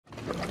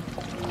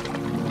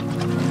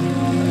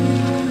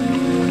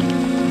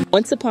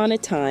Once upon a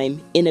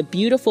time, in a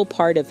beautiful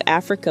part of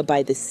Africa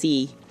by the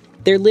sea,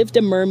 there lived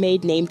a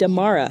mermaid named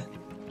Amara.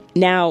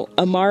 Now,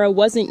 Amara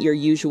wasn't your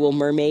usual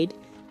mermaid.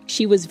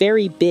 She was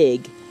very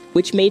big,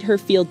 which made her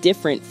feel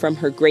different from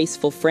her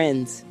graceful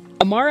friends.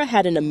 Amara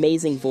had an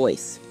amazing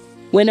voice.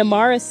 When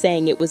Amara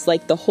sang, it was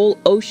like the whole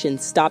ocean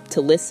stopped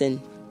to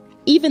listen.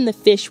 Even the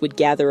fish would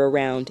gather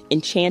around,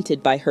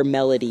 enchanted by her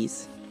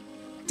melodies.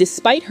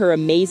 Despite her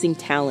amazing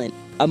talent,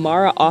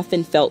 Amara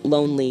often felt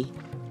lonely.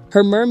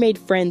 Her mermaid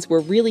friends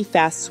were really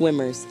fast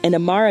swimmers, and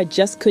Amara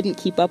just couldn't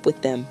keep up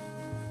with them.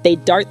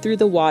 They'd dart through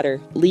the water,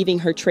 leaving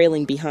her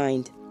trailing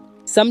behind.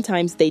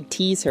 Sometimes they'd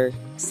tease her,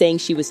 saying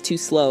she was too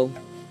slow.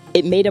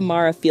 It made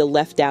Amara feel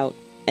left out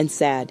and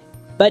sad.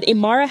 But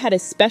Amara had a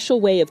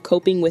special way of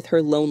coping with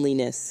her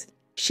loneliness.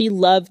 She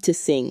loved to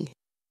sing.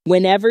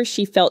 Whenever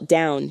she felt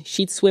down,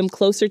 she'd swim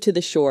closer to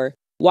the shore,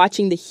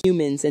 watching the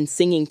humans and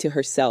singing to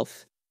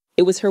herself.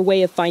 It was her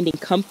way of finding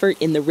comfort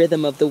in the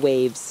rhythm of the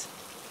waves.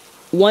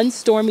 One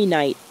stormy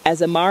night,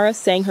 as Amara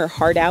sang her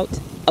heart out,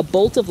 a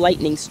bolt of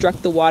lightning struck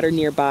the water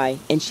nearby,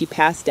 and she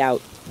passed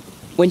out.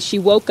 When she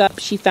woke up,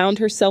 she found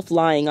herself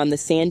lying on the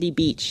sandy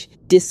beach,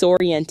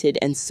 disoriented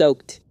and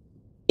soaked.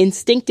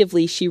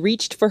 Instinctively, she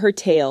reached for her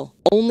tail,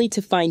 only to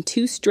find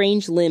two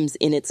strange limbs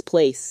in its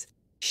place.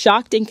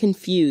 Shocked and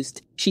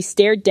confused, she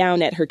stared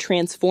down at her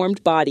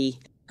transformed body,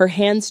 her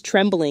hands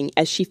trembling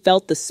as she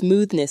felt the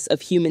smoothness of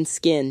human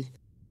skin.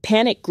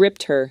 Panic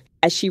gripped her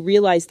as she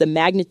realized the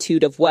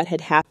magnitude of what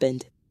had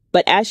happened.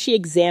 But as she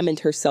examined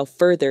herself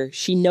further,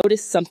 she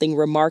noticed something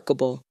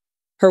remarkable.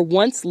 Her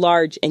once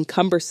large and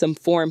cumbersome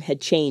form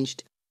had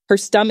changed. Her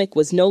stomach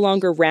was no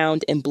longer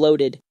round and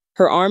bloated,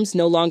 her arms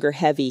no longer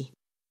heavy.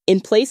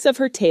 In place of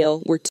her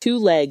tail were two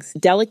legs,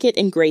 delicate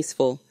and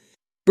graceful,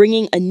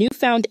 bringing a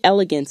newfound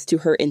elegance to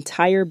her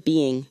entire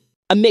being.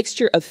 A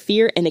mixture of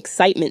fear and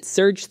excitement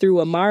surged through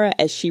Amara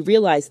as she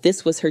realized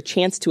this was her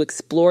chance to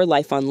explore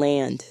life on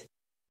land.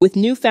 With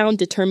newfound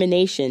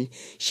determination,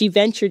 she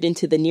ventured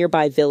into the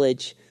nearby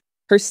village,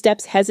 her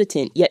steps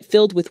hesitant yet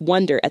filled with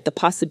wonder at the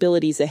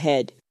possibilities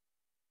ahead.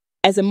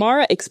 As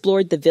Amara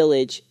explored the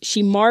village,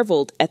 she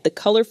marveled at the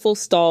colorful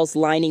stalls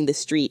lining the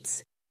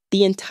streets,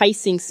 the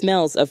enticing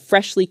smells of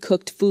freshly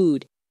cooked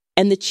food,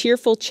 and the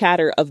cheerful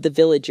chatter of the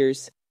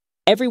villagers.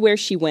 Everywhere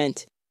she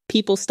went,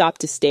 people stopped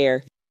to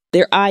stare,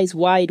 their eyes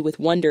wide with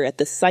wonder at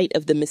the sight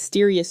of the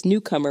mysterious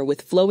newcomer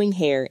with flowing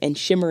hair and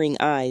shimmering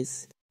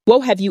eyes.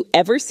 "Whoa, have you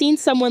ever seen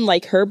someone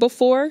like her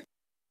before?"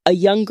 A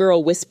young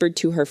girl whispered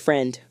to her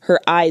friend, her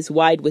eyes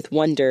wide with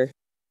wonder.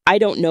 "I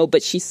don't know,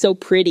 but she's so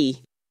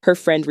pretty," her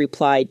friend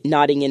replied,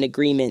 nodding in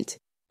agreement.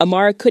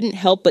 Amara couldn't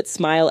help but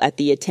smile at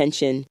the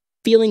attention,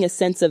 feeling a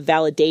sense of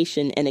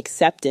validation and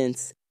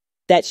acceptance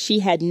that she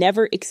had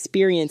never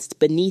experienced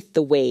beneath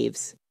the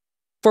waves.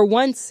 For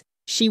once,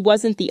 she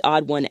wasn't the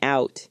odd one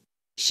out.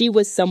 She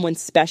was someone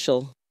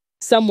special,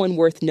 someone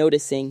worth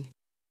noticing.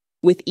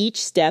 With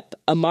each step,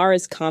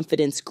 Amara's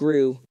confidence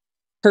grew,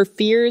 her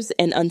fears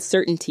and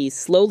uncertainties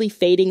slowly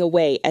fading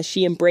away as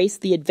she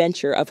embraced the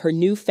adventure of her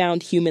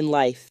newfound human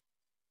life.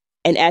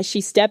 And as she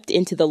stepped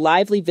into the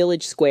lively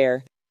village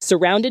square,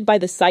 surrounded by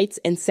the sights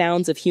and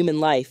sounds of human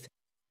life,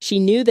 she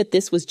knew that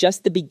this was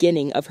just the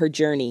beginning of her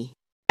journey.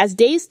 As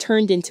days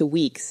turned into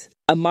weeks,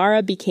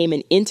 Amara became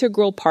an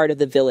integral part of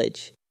the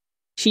village.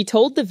 She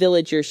told the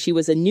villagers she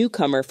was a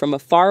newcomer from a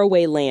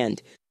faraway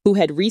land who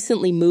had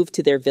recently moved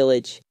to their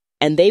village,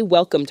 and they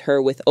welcomed her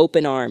with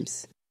open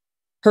arms.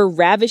 Her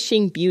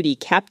ravishing beauty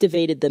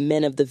captivated the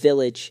men of the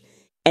village,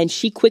 and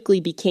she quickly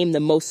became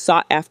the most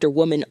sought-after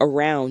woman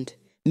around.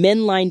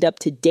 Men lined up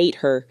to date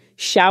her,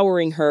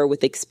 showering her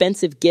with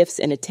expensive gifts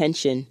and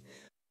attention.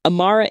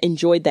 Amara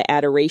enjoyed the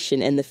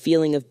adoration and the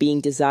feeling of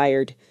being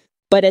desired.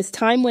 But as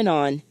time went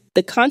on,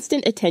 the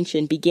constant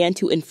attention began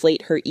to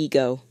inflate her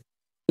ego.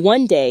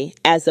 One day,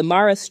 as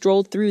Amara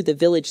strolled through the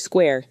village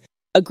square,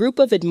 a group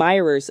of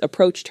admirers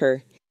approached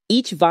her,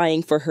 each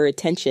vying for her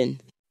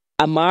attention.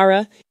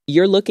 "Amara,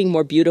 you're looking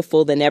more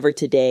beautiful than ever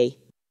today."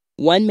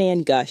 One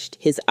man gushed,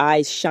 his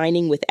eyes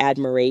shining with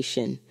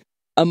admiration.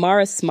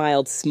 Amara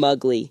smiled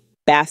smugly,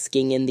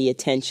 basking in the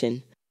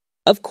attention.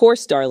 "Of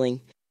course, darling.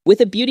 With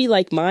a beauty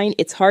like mine,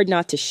 it's hard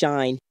not to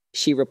shine,"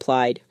 she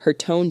replied, her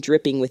tone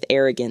dripping with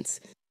arrogance.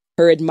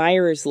 Her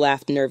admirers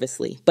laughed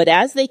nervously, but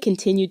as they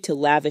continued to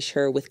lavish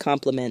her with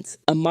compliments,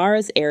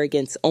 Amara's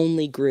arrogance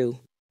only grew.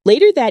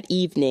 Later that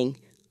evening,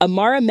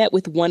 Amara met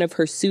with one of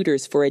her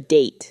suitors for a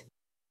date.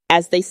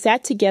 As they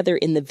sat together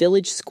in the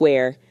village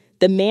square,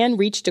 the man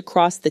reached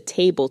across the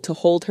table to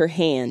hold her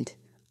hand.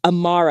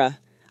 "Amara,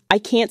 I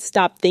can't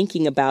stop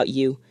thinking about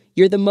you.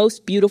 You're the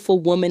most beautiful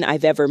woman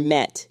I've ever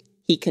met,"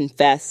 he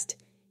confessed,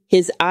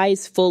 his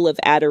eyes full of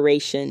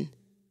adoration.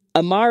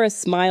 Amara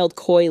smiled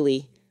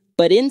coyly,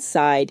 but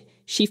inside,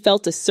 she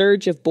felt a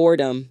surge of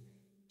boredom.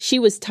 She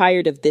was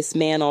tired of this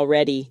man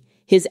already,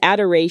 his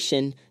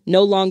adoration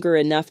no longer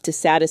enough to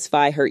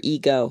satisfy her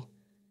ego.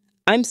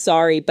 "I'm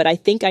sorry, but I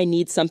think I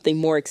need something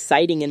more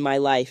exciting in my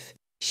life,"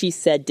 she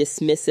said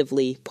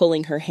dismissively,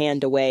 pulling her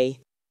hand away.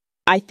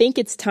 "I think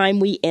it's time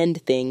we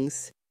end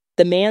things."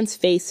 The man's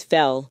face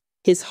fell,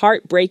 his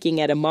heart breaking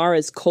at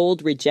Amara's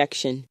cold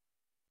rejection.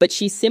 But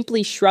she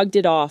simply shrugged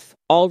it off,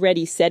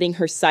 already setting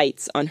her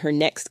sights on her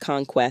next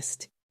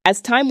conquest.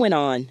 As time went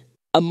on,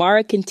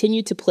 Amara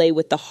continued to play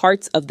with the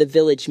hearts of the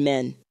village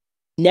men,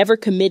 never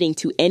committing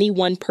to any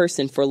one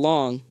person for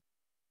long.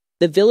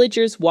 The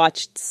villagers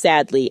watched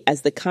sadly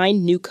as the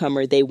kind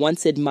newcomer they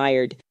once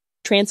admired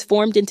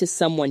transformed into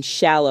someone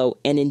shallow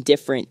and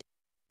indifferent,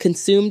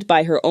 consumed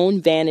by her own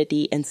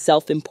vanity and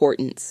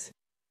self-importance.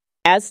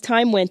 As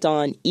time went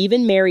on,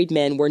 even married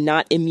men were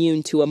not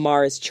immune to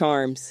Amara's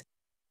charms.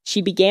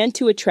 She began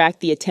to attract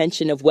the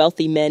attention of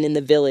wealthy men in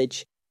the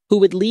village, who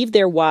would leave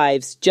their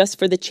wives just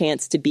for the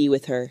chance to be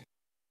with her.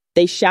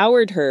 They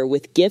showered her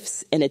with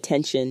gifts and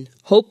attention,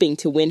 hoping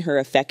to win her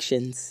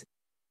affections.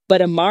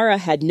 But Amara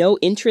had no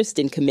interest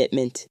in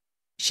commitment.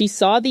 She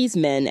saw these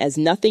men as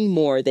nothing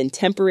more than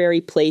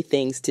temporary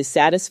playthings to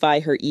satisfy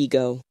her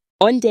ego.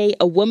 One day,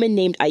 a woman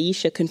named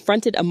Aisha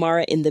confronted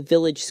Amara in the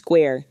village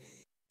square.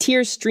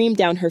 Tears streamed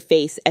down her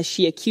face as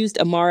she accused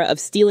Amara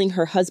of stealing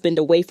her husband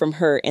away from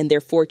her and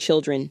their 4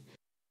 children.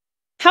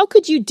 "How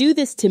could you do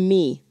this to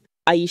me?"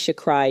 Aisha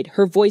cried,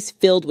 her voice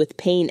filled with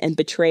pain and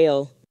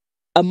betrayal.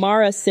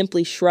 Amara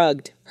simply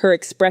shrugged, her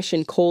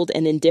expression cold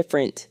and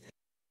indifferent.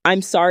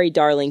 "I'm sorry,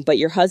 darling, but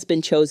your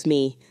husband chose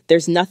me.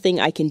 There's nothing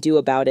I can do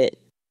about it."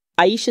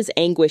 Aisha's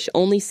anguish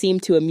only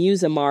seemed to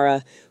amuse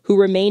Amara, who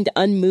remained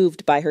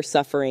unmoved by her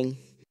suffering.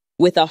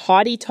 With a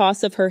haughty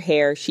toss of her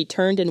hair, she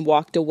turned and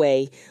walked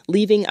away,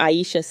 leaving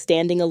Aisha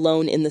standing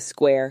alone in the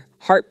square,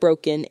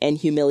 heartbroken and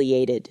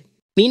humiliated.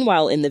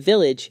 Meanwhile, in the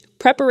village,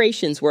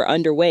 preparations were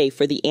underway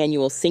for the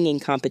annual singing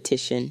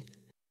competition,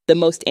 the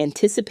most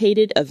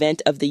anticipated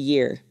event of the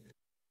year.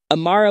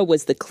 Amara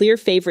was the clear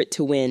favorite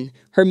to win,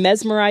 her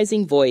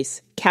mesmerizing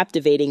voice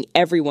captivating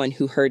everyone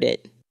who heard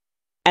it.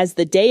 As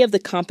the day of the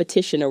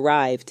competition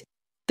arrived,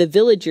 the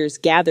villagers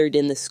gathered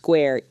in the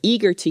square,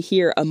 eager to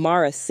hear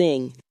Amara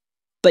sing.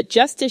 But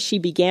just as she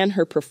began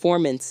her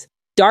performance,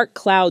 dark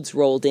clouds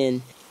rolled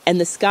in, and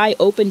the sky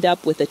opened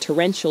up with a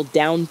torrential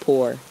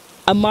downpour.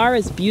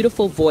 Amara's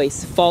beautiful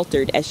voice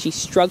faltered as she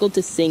struggled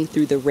to sing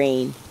through the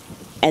rain.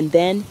 And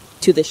then,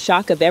 to the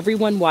shock of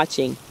everyone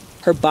watching,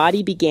 her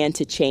body began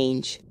to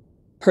change.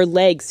 Her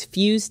legs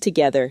fused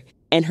together,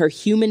 and her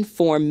human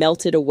form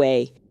melted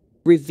away,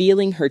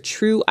 revealing her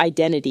true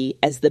identity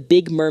as the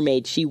big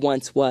mermaid she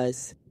once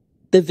was.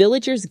 The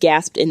villagers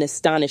gasped in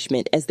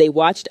astonishment as they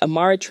watched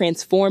Amara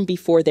transform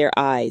before their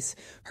eyes,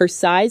 her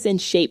size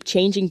and shape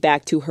changing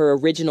back to her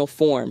original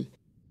form.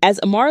 As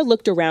Amara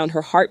looked around,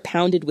 her heart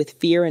pounded with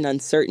fear and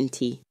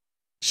uncertainty.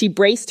 She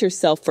braced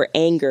herself for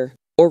anger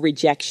or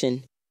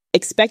rejection,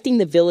 expecting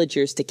the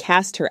villagers to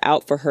cast her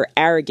out for her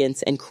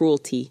arrogance and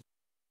cruelty.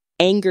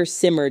 Anger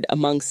simmered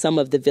among some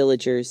of the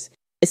villagers,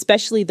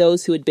 especially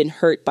those who had been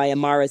hurt by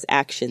Amara's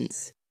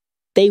actions.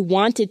 They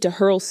wanted to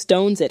hurl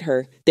stones at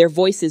her, their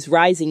voices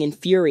rising in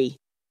fury.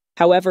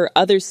 However,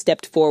 others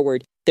stepped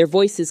forward, their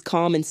voices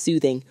calm and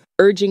soothing,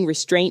 urging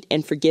restraint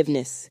and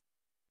forgiveness.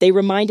 They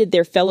reminded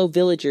their fellow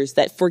villagers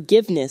that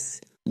forgiveness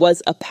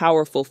was a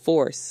powerful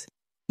force,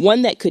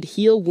 one that could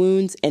heal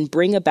wounds and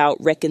bring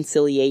about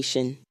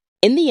reconciliation.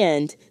 In the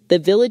end, the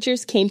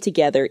villagers came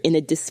together in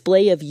a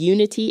display of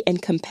unity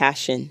and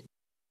compassion.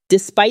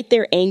 Despite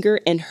their anger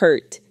and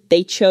hurt,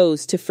 they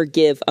chose to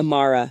forgive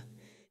Amara.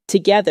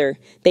 Together,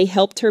 they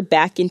helped her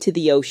back into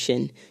the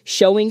ocean,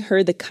 showing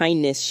her the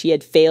kindness she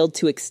had failed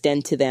to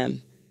extend to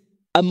them.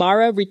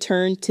 Amara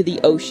returned to the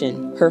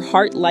ocean, her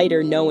heart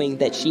lighter knowing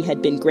that she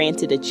had been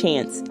granted a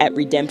chance at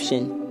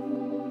redemption.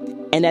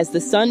 And as the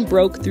sun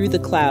broke through the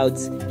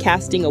clouds,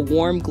 casting a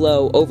warm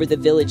glow over the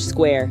village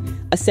square,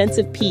 a sense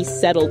of peace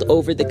settled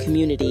over the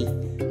community,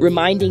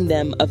 reminding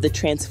them of the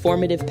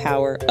transformative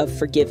power of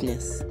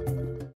forgiveness.